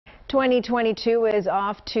2022 is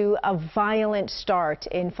off to a violent start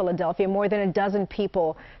in Philadelphia. More than a dozen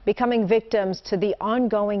people becoming victims to the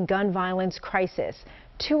ongoing gun violence crisis.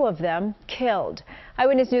 2 of them killed.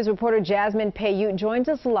 Eyewitness News reporter Jasmin Payoute joins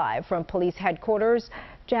us live from police headquarters.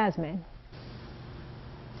 Jasmin.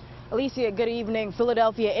 Alicia, good evening.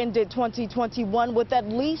 Philadelphia ended 2021 with at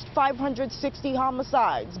least 560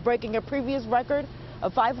 homicides, breaking a previous record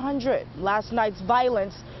of 500. Last night's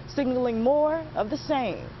violence signaling more of the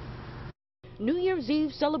same. New Year's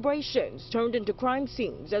Eve celebrations turned into crime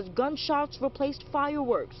scenes as gunshots replaced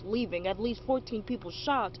fireworks, leaving at least 14 people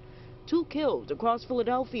shot, 2 killed across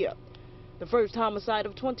Philadelphia. The first homicide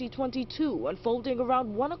of 2022 unfolding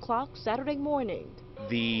around 1 o'clock Saturday morning.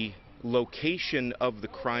 The location of the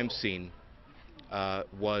crime scene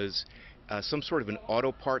was some sort of an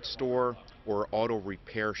auto parts store or auto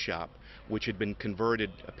repair shop, which had been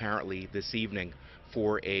converted apparently this evening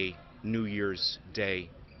for a New Year's Day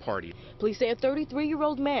party. Police say a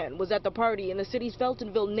 33-year-old man was at the party in the city's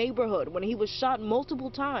Feltonville neighborhood when he was shot multiple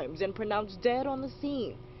times and pronounced dead on the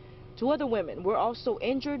scene. 2 other women were also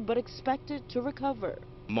injured but expected to recover.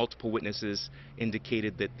 Multiple witnesses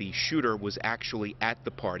indicated that the shooter was actually at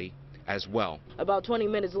the party as well. About 20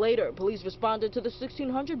 minutes later, police responded to the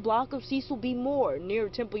 1600 block of Cecil B. Moore near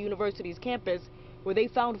Temple University's campus, where they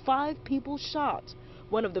found 5 people shot.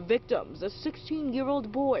 One of the victims, a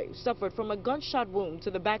 16-year-old boy, suffered from a gunshot wound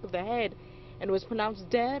to the back of the head and was pronounced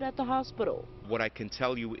dead at the hospital. What I can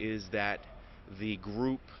tell you is that the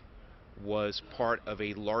group was part of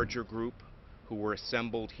a larger group who were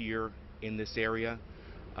assembled here in this area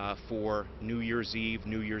for New Year's Eve,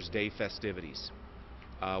 New Year's Day festivities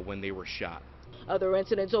when they were shot. Other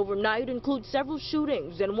incidents overnight include several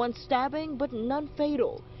shootings and 1 stabbing, but none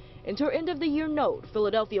fatal. In her end-of-the-year note,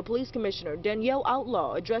 Philadelphia Police Commissioner Danielle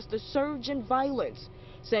Outlaw addressed the surge in violence,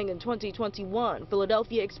 saying in 2021,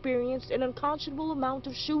 Philadelphia experienced an unconscionable amount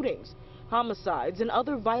of shootings, homicides, and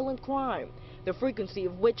other violent crime, the frequency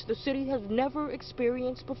of which the city has never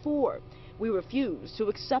experienced before. We refuse to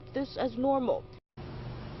accept this as normal.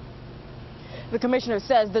 The commissioner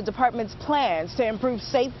says the department's plans to improve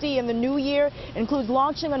safety in the new year includes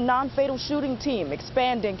launching a non-fatal shooting team,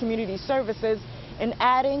 expanding community services, and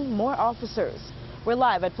adding more officers. We're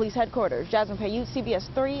live at police headquarters. Jasmin Payoute,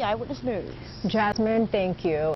 CBS 3 Eyewitness News. Jasmin, thank you.